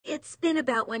it's been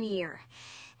about 1 year.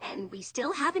 And we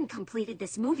still haven't completed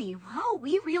this movie. Whoa,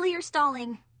 we really are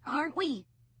stalling, aren't we?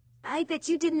 I bet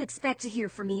you didn't expect to hear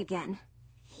from me again.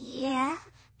 Yeah,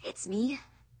 it's me.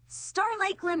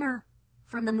 Starlight Glimmer.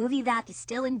 From the movie that is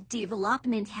still in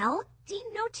development hell,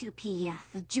 DinoTopia,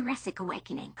 The Jurassic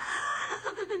Awakening.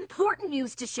 Important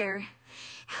news to share.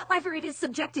 However, it is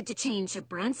subjected to change. A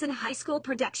Branson High School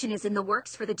production is in the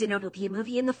works for the DinoTopia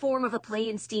movie in the form of a play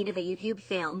instead of a YouTube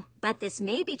film. But this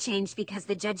may be changed because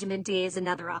the Judgment Day is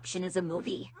another option as a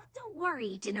movie. Don't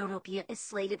worry, DinoTopia is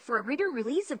slated for a reader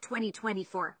release of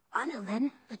 2024. Until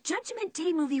then, the Judgment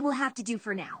Day movie will have to do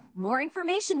for now. More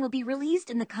information will be released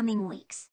in the coming weeks.